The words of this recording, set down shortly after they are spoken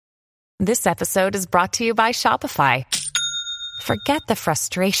This episode is brought to you by Shopify. Forget the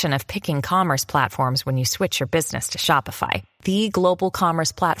frustration of picking commerce platforms when you switch your business to Shopify, the global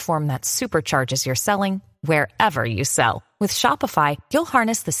commerce platform that supercharges your selling wherever you sell. With Shopify, you'll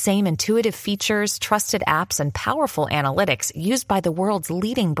harness the same intuitive features, trusted apps, and powerful analytics used by the world's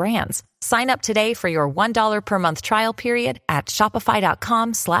leading brands. Sign up today for your $1 per month trial period at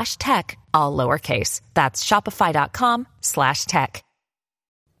shopify.com/tech, all lowercase. That's shopify.com/tech.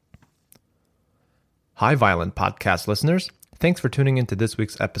 Hi, Violent Podcast listeners. Thanks for tuning into this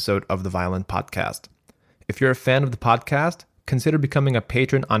week's episode of the Violent Podcast. If you're a fan of the podcast, consider becoming a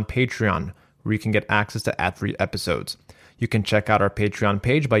patron on Patreon, where you can get access to ad-free episodes. You can check out our Patreon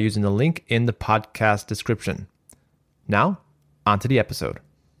page by using the link in the podcast description. Now, on to the episode.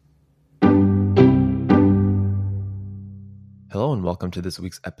 Hello and welcome to this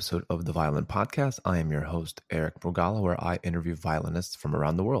week's episode of the Violent Podcast. I am your host, Eric Mrugala, where I interview violinists from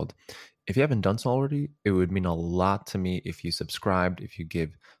around the world. If you haven't done so already, it would mean a lot to me if you subscribed, if you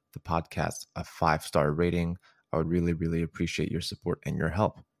give the podcast a 5-star rating. I would really, really appreciate your support and your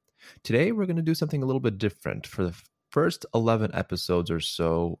help. Today, we're going to do something a little bit different. For the first 11 episodes or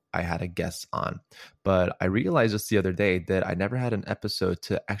so, I had a guest on, but I realized just the other day that I never had an episode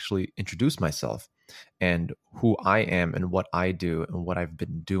to actually introduce myself and who I am and what I do and what I've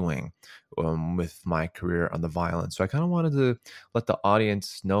been doing with my career on the violin. So I kind of wanted to let the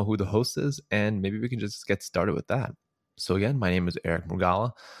audience know who the host is, and maybe we can just get started with that. So again, my name is Eric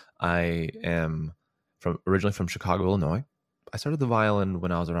Mrugala. I am originally from Chicago, Illinois. I started the violin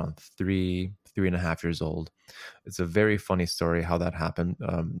when I was around 3.5 years old. It's a very funny story how that happened.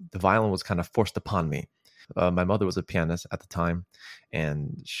 The violin was kind of forced upon me. My mother was a pianist at the time,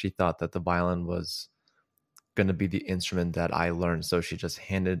 and she thought that the violin was going to be the instrument that I learned. So she just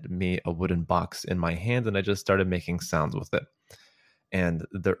handed me a wooden box in my hand, and I just started making sounds with it. And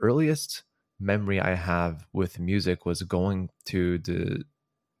the earliest memory I have with music was going to the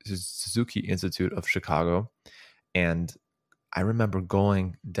Suzuki Institute of Chicago, and I remember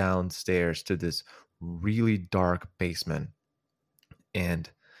going downstairs to this really dark basement.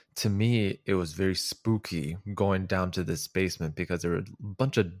 And to me, it was very spooky going down to this basement because there were a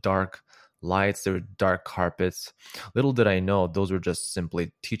bunch of dark lights, there were dark carpets. Little did I know those were just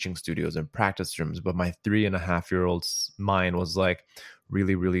simply teaching studios and practice rooms. But my 3.5-year-old's mind was like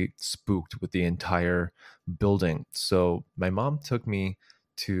really, really spooked with the entire building. So my mom took me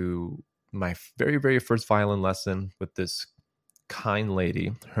to my very, very first violin lesson with this kind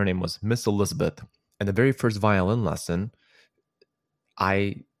lady. Her name was Miss Elizabeth. And the very first violin lesson,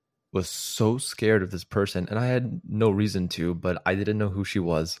 I was so scared of this person, and I had no reason to, but I didn't know who she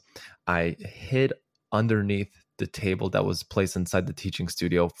was. I hid underneath the table that was placed inside the teaching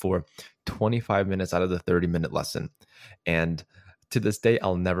studio for 25 minutes out of the 30-minute lesson. And to this day,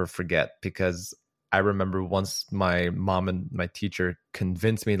 I'll never forget, because I remember once my mom and my teacher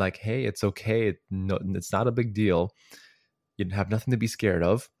convinced me, like, hey, it's okay. No, it's not a big deal. You have nothing to be scared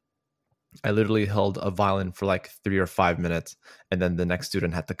of. I literally held a violin for like 3 or 5 minutes, and then the next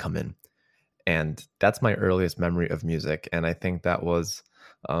student had to come in. And that's my earliest memory of music. And I think that was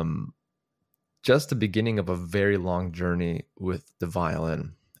just the beginning of a very long journey with the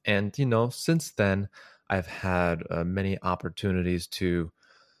violin. And, you know, since then, I've had many opportunities to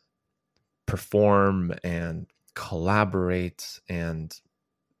perform and collaborate and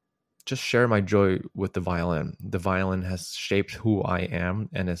just share my joy with the violin. The violin has shaped who I am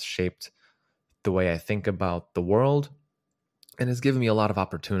and has shaped the way I think about the world, and has given me a lot of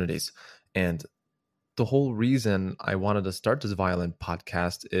opportunities. And the whole reason I wanted to start this violin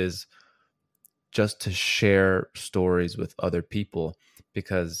podcast is just to share stories with other people,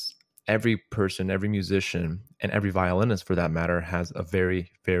 because every person, every musician, and every violinist for that matter has a very,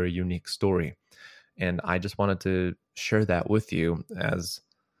 very unique story. And I just wanted to share that with you as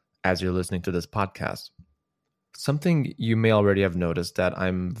you're listening to this podcast. Something you may already have noticed, that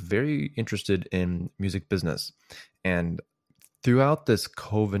I'm very interested in music business. And throughout this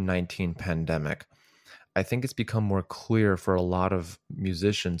COVID-19 pandemic, I think it's become more clear for a lot of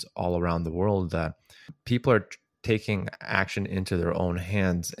musicians all around the world that people are taking action into their own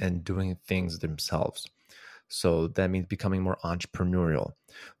hands and doing things themselves. So that means becoming more entrepreneurial.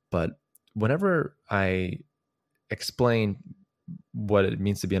 But whenever I explain what it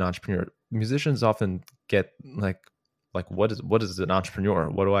means to be an entrepreneur, musicians often get like what is an entrepreneur?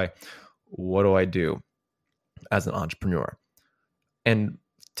 What do I do as an entrepreneur? And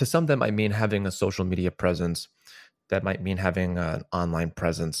to some, that might mean having a social media presence. That might mean having an online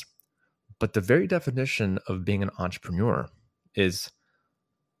presence. But the very definition of being an entrepreneur is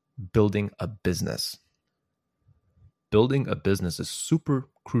building a business. Building a business is super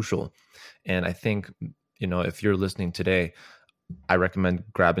crucial. And I think, if you're listening today, I recommend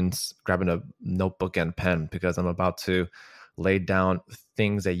grabbing a notebook and pen, because I'm about to lay down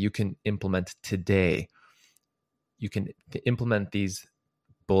things that you can implement today. You can implement these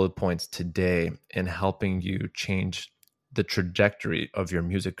bullet points today in helping you change the trajectory of your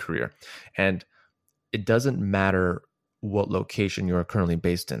music career. And it doesn't matter what location you are currently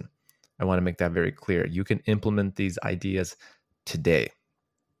based in. I want to make that very clear. You can implement these ideas today.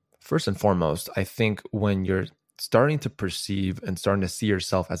 First and foremost, I think when you're starting to perceive and starting to see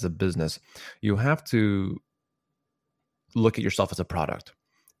yourself as a business, you have to look at yourself as a product.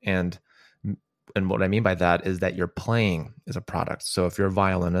 And what I mean by that is that your playing is a product. So if you're a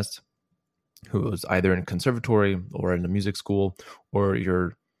violinist who is either in conservatory or in a music school, or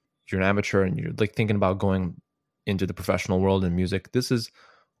you're an amateur and you're like thinking about going into the professional world in music, this is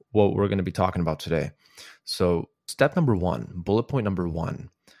what we're going to be talking about today. So step number one, bullet point number one,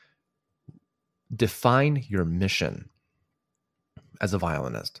 define your mission as a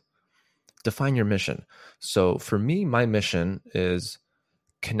violinist. Define your mission. So for me, my mission is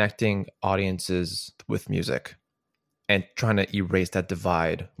connecting audiences with music and trying to erase that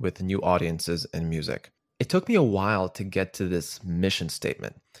divide with new audiences and music. It took me a while to get to this mission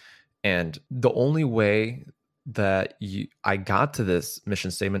statement. And the only way that I got to this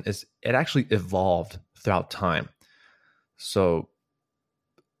mission statement is it actually evolved throughout time. So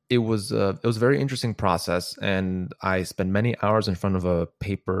it was a very interesting process, and I spent many hours in front of a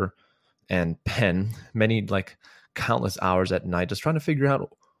paper and pen, countless hours at night, just trying to figure out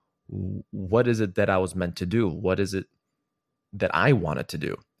what is it that I was meant to do? What is it that I wanted to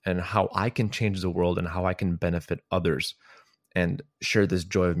do, and how I can change the world and how I can benefit others and share this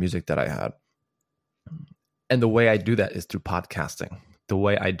joy of music that I had. And the way I do that is through podcasting. The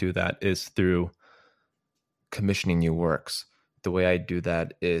way I do that is through commissioning new works. The way I do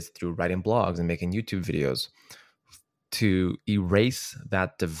that is through writing blogs and making YouTube videos to erase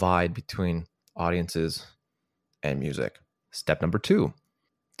that divide between audiences and music. Step number two,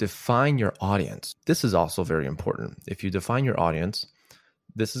 define your audience. This is also very important. If you define your audience,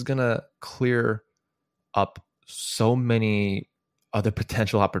 this is going to clear up so many other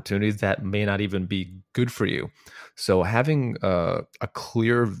potential opportunities that may not even be good for you. So having a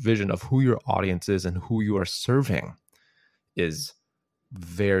clear vision of who your audience is and who you are serving is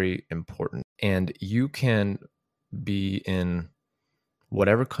very important. And you can be in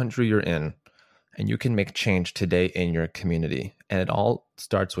whatever country you're in, and you can make change today in your community. And it all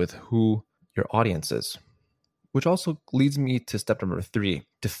starts with who your audience is, which also leads me to step number three,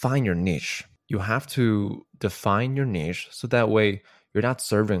 define your niche. You have to define your niche so that way you're not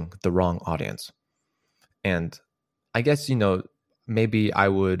serving the wrong audience. And I guess, maybe I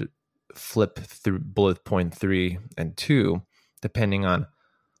would flip through bullet point 3 and 2, depending on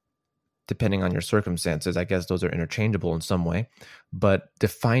your circumstances. I guess those are interchangeable in some way. But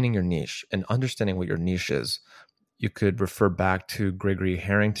defining your niche and understanding what your niche is, you could refer back to Gregory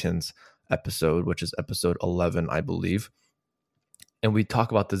Harrington's episode, which is episode 11, I believe. And we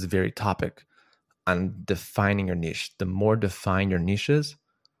talk about this very topic on defining your niche. The more defined your niche is,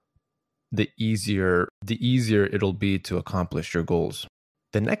 the easier it'll be to accomplish your goals.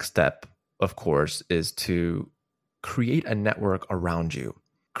 The next step, of course, is to create a network around you.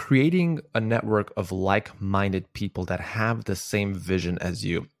 Creating a network of like-minded people that have the same vision as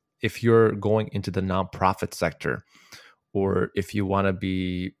you. If you're going into the nonprofit sector, or if you want to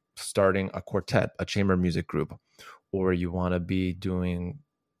be starting a quartet, a chamber music group, or you want to be doing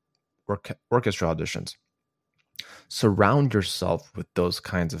orchestra auditions, surround yourself with those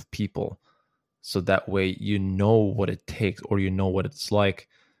kinds of people, so that way you know what it takes, or you know what it's like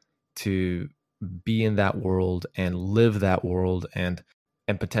to be in that world and live that world and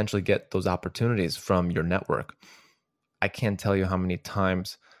potentially get those opportunities from your network. I can't tell you how many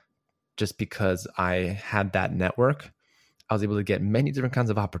times, just because I had that network, I was able to get many different kinds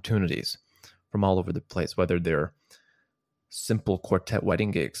of opportunities from all over the place, whether they're simple quartet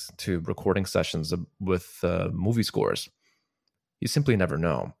wedding gigs to recording sessions with movie scores. You simply never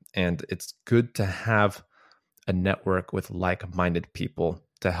know. And it's good to have a network with like-minded people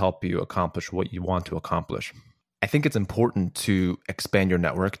to help you accomplish what you want to accomplish. I think it's important to expand your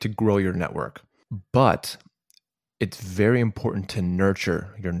network, to grow your network, but it's very important to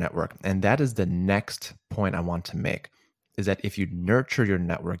nurture your network. And that is the next point I want to make, is that if you nurture your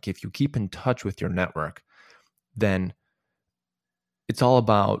network, if you keep in touch with your network, then it's all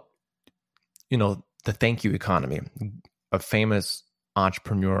about, the thank you economy. A famous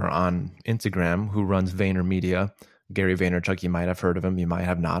entrepreneur on Instagram who runs VaynerMedia, Gary Vaynerchuk, you might have heard of him, you might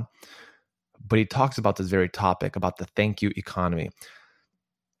have not. But he talks about this very topic, about the thank you economy.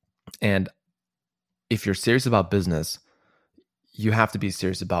 And if you're serious about business, you have to be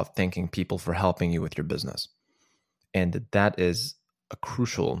serious about thanking people for helping you with your business. And that is a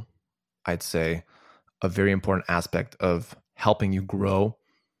crucial, I'd say, a very important aspect of helping you grow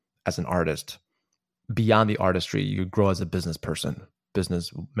as an artist. Beyond the artistry, you grow as a business person,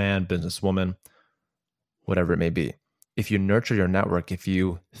 businessman, businesswoman, whatever it may be. If you nurture your network, if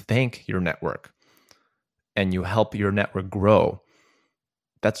you thank your network, and you help your network grow,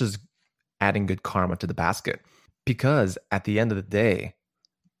 that's just adding good karma to the basket. Because at the end of the day,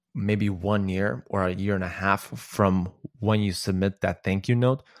 maybe 1 year or a year and a half from when you submit that thank you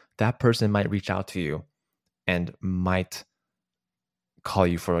note, that person might reach out to you and might call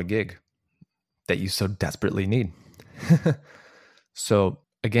you for a gig that you so desperately need. So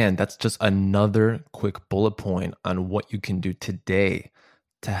again, that's just another quick bullet point on what you can do today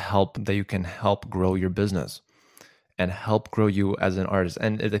that you can help grow your business and help grow you as an artist.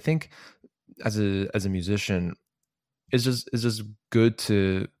 And I think as a musician, it's just good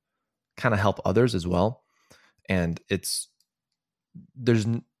to kind of help others as well. And there's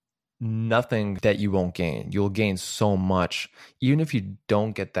nothing that you won't gain. You'll gain so much. Even if you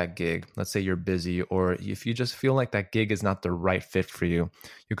don't get that gig, let's say you're busy, or if you just feel like that gig is not the right fit for you,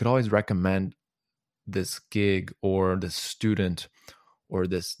 you could always recommend this gig or this student or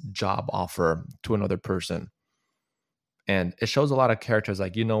this job offer to another person. And it shows a lot of characters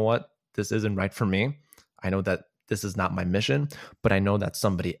like, you know what, this isn't right for me. I know that this is not my mission, but I know that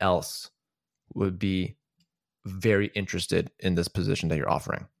somebody else would be very interested in this position that you're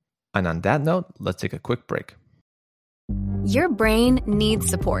offering. And on that note, let's take a quick break. Your brain needs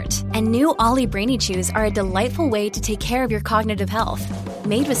support, and new Ollie Brainy Chews are a delightful way to take care of your cognitive health.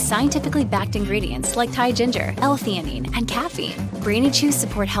 Made with scientifically backed ingredients like Thai ginger, L-theanine, and caffeine, Brainy Chews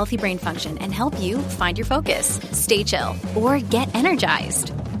support healthy brain function and help you find your focus, stay chill, or get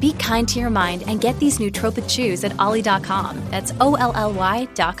energized. Be kind to your mind and get these nootropic chews at ollie.com. That's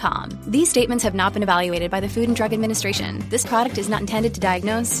OLLY.com. These statements have not been evaluated by the Food and Drug Administration. This product is not intended to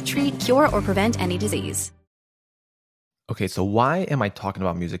diagnose, treat, cure, or prevent any disease. Okay, so why am I talking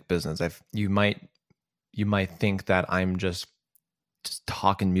about music business? You might think that I'm just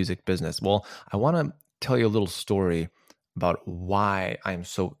talking music business. Well, I want to tell you a little story about why I'm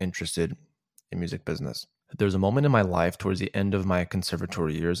so interested in music business. There's a moment in my life towards the end of my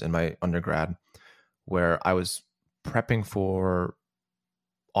conservatory years in my undergrad where I was prepping for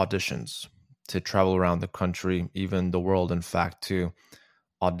auditions to travel around the country, even the world, in fact, to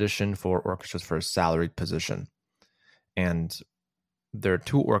audition for orchestras for a salaried position. And there are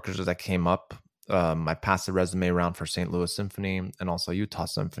two orchestras that came up. I passed the resume around for St. Louis Symphony and also Utah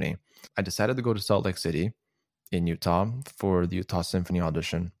Symphony. I decided to go to Salt Lake City in Utah for the Utah Symphony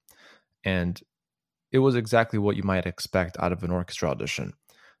audition. And it was exactly what you might expect out of an orchestra audition.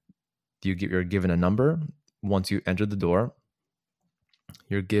 You're given a number. Once you enter the door,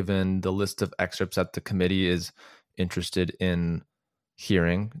 you're given the list of excerpts that the committee is interested in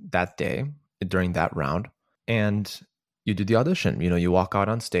hearing that day during that round. And you do the audition. You walk out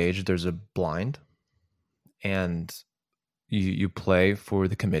on stage, there's a blind, and you play for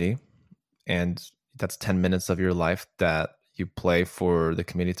the committee. And that's 10 minutes of your life that you play for the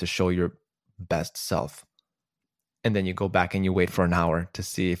committee to show your best self. And then you go back and you wait for an hour to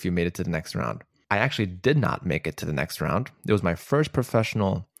see if you made it to the next round. I actually did not make it to the next round. It was my first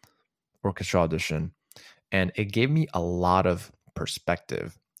professional orchestra audition, and it gave me a lot of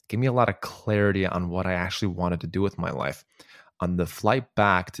perspective, gave me a lot of clarity on what I actually wanted to do with my life. On the flight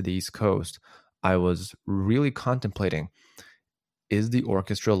back to the East Coast, I was really contemplating, is the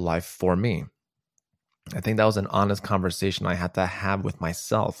orchestra life for me? I think that was an honest conversation I had to have with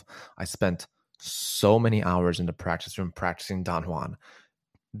myself. I spent so many hours in the practice room practicing Don Juan,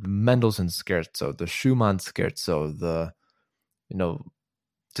 the Mendelssohn Scherzo, the Schumann Scherzo,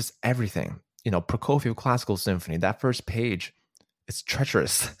 just everything. Prokofiev Classical Symphony, that first page, it's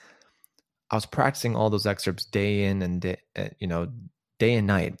treacherous. I was practicing all those excerpts day in and day and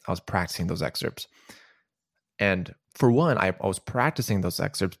night. I was practicing those excerpts. And for one, I was practicing those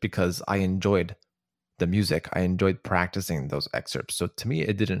excerpts because I enjoyed the music. I enjoyed practicing those excerpts. So to me,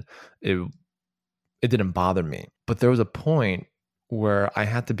 it didn't bother me. But there was a point where I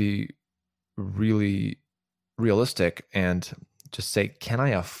had to be really realistic and just say, can I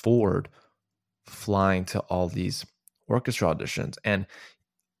afford flying to all these orchestra auditions? And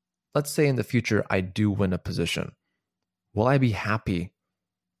let's say in the future, I do win a position. Will I be happy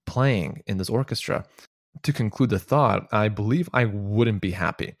playing in this orchestra? To conclude the thought, I believe I wouldn't be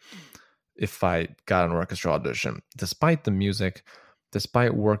happy if I got an orchestra audition. Despite the music,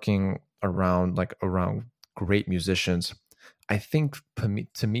 despite working around great musicians, I think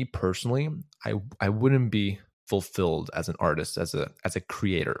to me personally, I wouldn't be fulfilled as an artist, as a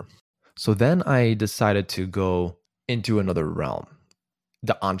creator. So then I decided to go into another realm,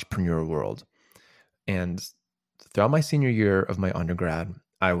 the entrepreneur world. And throughout my senior year of my undergrad,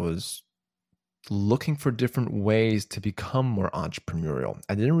 I was looking for different ways to become more entrepreneurial.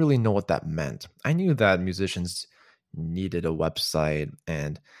 I didn't really know what that meant. I knew that musicians needed a website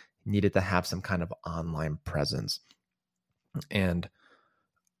and needed to have some kind of online presence. And,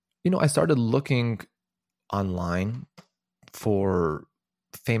 I started looking online for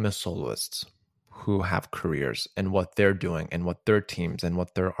famous soloists who have careers and what they're doing and what their teams and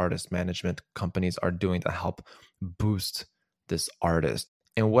what their artist management companies are doing to help boost this artist.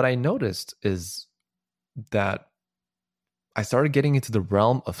 And what I noticed is that I started getting into the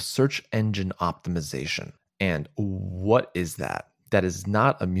realm of search engine optimization. And what is that? That is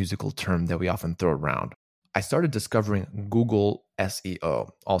not a musical term that we often throw around. I started discovering Google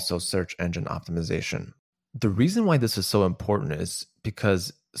SEO, also search engine optimization. The reason why this is so important is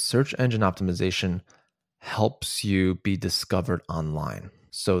because search engine optimization helps you be discovered online.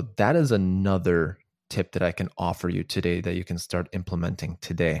 So that is another tip that I can offer you today that you can start implementing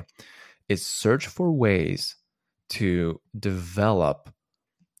today, is search for ways to develop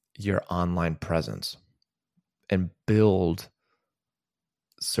your online presence and build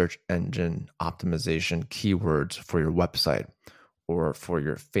search engine optimization keywords for your website or for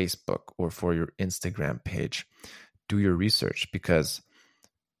your Facebook or for your Instagram page. Do your research, because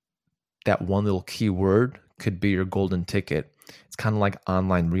that one little keyword could be your golden ticket. It's kind of like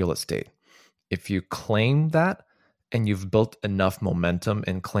online real estate. If you claim that and you've built enough momentum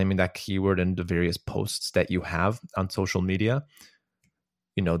in claiming that keyword in the various posts that you have on social media,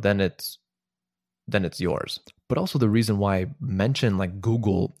 then it's yours. But also the reason why I mention like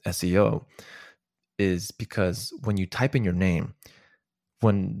Google SEO is because when you type in your name,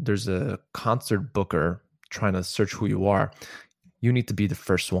 when there's a concert booker trying to search who you are, you need to be the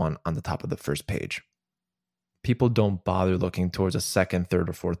first one on the top of the first page. People don't bother looking towards a second, third,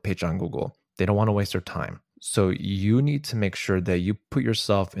 or fourth page on Google. They don't want to waste their time. So you need to make sure that you put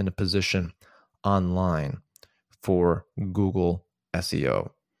yourself in a position online for Google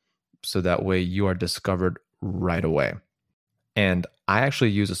SEO, so that way you are discovered right away. And I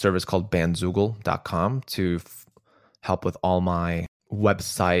actually use a service called bandzoogle.com to help with all my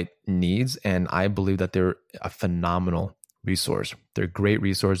website needs. And I believe that they're a phenomenal resource. They're a great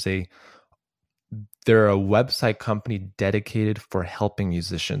resource. They're a website company dedicated for helping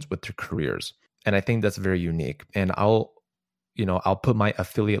musicians with their careers. And I think that's very unique. And I'll put my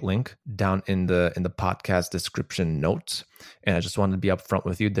affiliate link down in the podcast description notes. And I just wanted to be upfront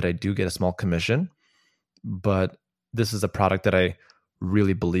with you that I do get a small commission, but this is a product that I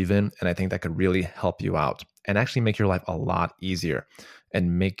really believe in, and I think that could really help you out and actually make your life a lot easier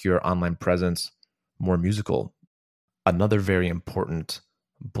and make your online presence more musical. Another very important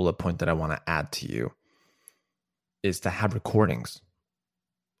bullet point that I want to add to you is to have recordings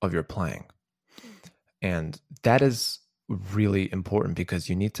of your playing. And that is really important because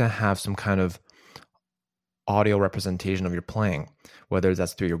you need to have some kind of audio representation of your playing, whether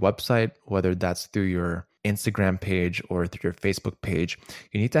that's through your website, whether that's through your Instagram page or through your Facebook page.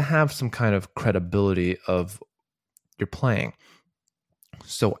 You need to have some kind of credibility of your playing.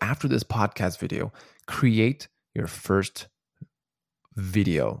 So after this podcast video, create your first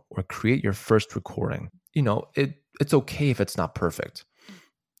video or create your first recording. It's okay if it's not perfect.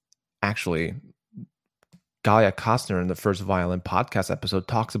 Actually, Galia Kostner in the First Violin podcast episode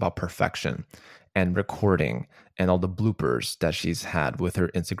talks about perfection and recording and all the bloopers that she's had with her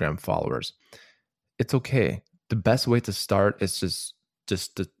Instagram followers. It's okay. The best way to start is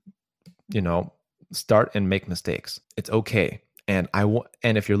just to start and make mistakes. It's okay. And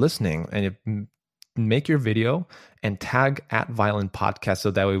if you're listening, and make your video and tag @Violin Podcast,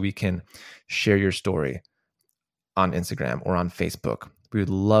 so that way we can share your story on Instagram or on Facebook. We would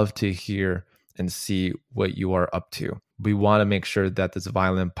love to hear and see what you are up to. We want to make sure that this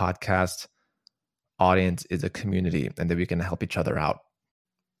Violin Podcast audience is a community and that we can help each other out.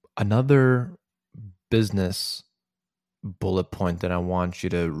 Another business bullet point that I want you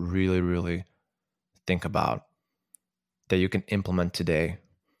to really, really think about that you can implement today.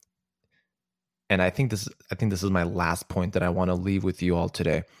 And I think this is my last point that I want to leave with you all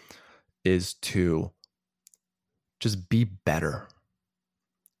today, is to just be better.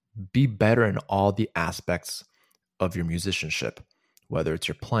 Be better in all the aspects of your musicianship, whether it's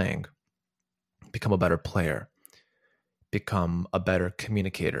your playing. Become a better player. Become a better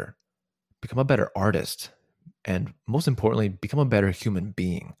communicator. Become a better artist. And most importantly, become a better human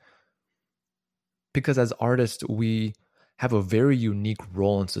being. Because as artists, we have a very unique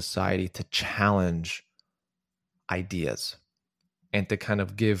role in society to challenge ideas and to kind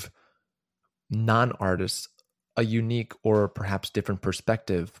of give non-artists a unique or perhaps different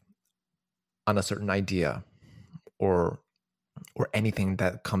perspective on a certain idea or anything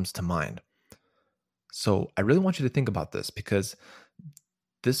that comes to mind. So I really want you to think about this, because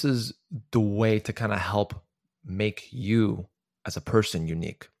this is the way to kind of help make you as a person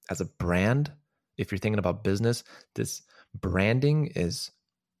unique. As a brand, if you're thinking about business, this branding is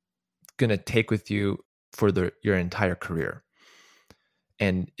going to take with you for your entire career.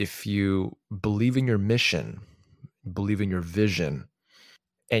 And if you believe in your mission, believe in your vision,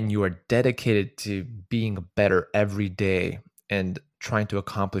 and you are dedicated to being better every day and trying to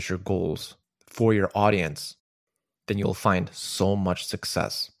accomplish your goals for your audience, then you'll find so much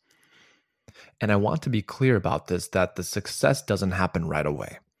success. And I want to be clear about this, that the success doesn't happen right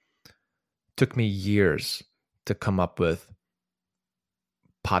away. It took me years to come up with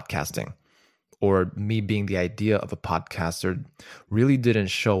podcasting, or me being the idea of a podcaster really didn't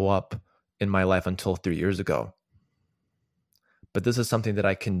show up in my life until 3 years ago. But this is something that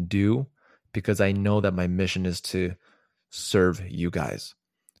I can do because I know that my mission is to serve you guys,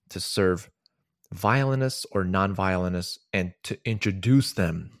 to serve violinists or non-violinists, and to introduce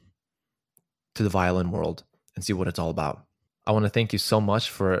them to the violin world and see what it's all about. I want to thank you so much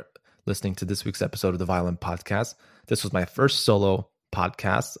for listening to this week's episode of the Violin Podcast. This was my first solo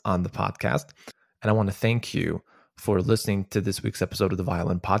podcast on the podcast, and I want to thank you for listening to this week's episode of the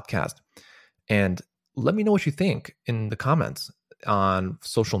Violin Podcast. And let me know what you think in the comments on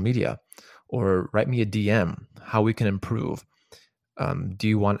social media, or write me a DM how we can improve. Do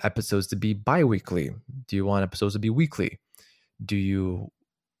you want episodes to be bi-weekly? Do you want episodes to be weekly? We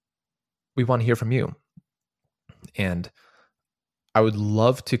want to hear from you. And I would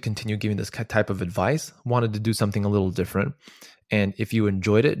love to continue giving this type of advice. Wanted to do something a little different. And if you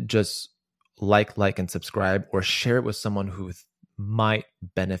enjoyed it, just like, and subscribe, or share it with someone who might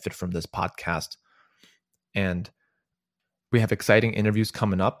benefit from this podcast. And we have exciting interviews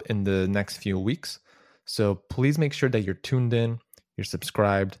coming up in the next few weeks. So please make sure that you're tuned in, you're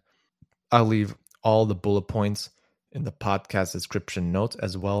subscribed. I'll leave all the bullet points in the podcast description notes,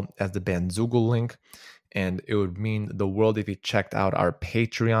 as well as the Bandzoogle link. And it would mean the world if you checked out our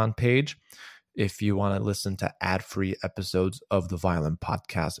Patreon page, if you want to listen to ad-free episodes of the Violin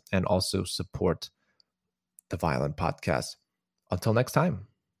Podcast and also support the Violin Podcast. Until next time.